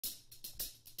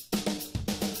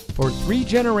For 3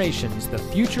 generations, the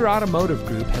Future Automotive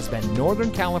Group has been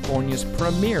Northern California's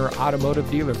premier automotive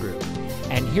dealer group.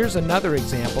 And here's another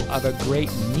example of a great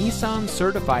Nissan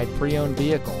certified pre-owned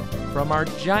vehicle from our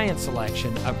giant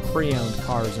selection of pre-owned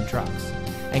cars and trucks.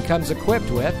 And comes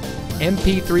equipped with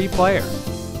MP3 player,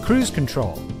 cruise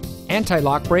control,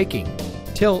 anti-lock braking,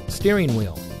 tilt steering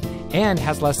wheel, and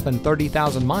has less than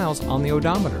 30,000 miles on the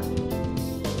odometer.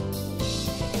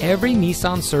 Every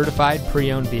Nissan certified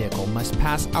pre-owned vehicle must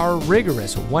pass our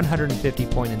rigorous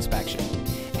 150-point inspection.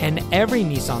 And every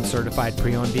Nissan certified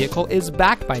pre-owned vehicle is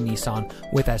backed by Nissan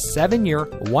with a 7-year,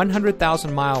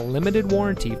 100,000-mile limited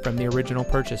warranty from the original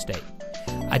purchase date.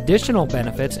 Additional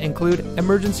benefits include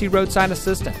emergency roadside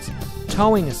assistance,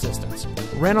 towing assistance,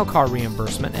 rental car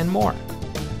reimbursement, and more.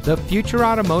 The Future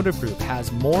Automotive Group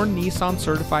has more Nissan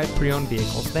certified pre-owned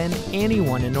vehicles than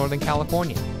anyone in Northern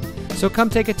California. So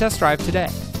come take a test drive today.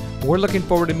 We're looking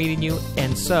forward to meeting you,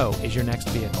 and so is your next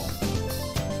vehicle.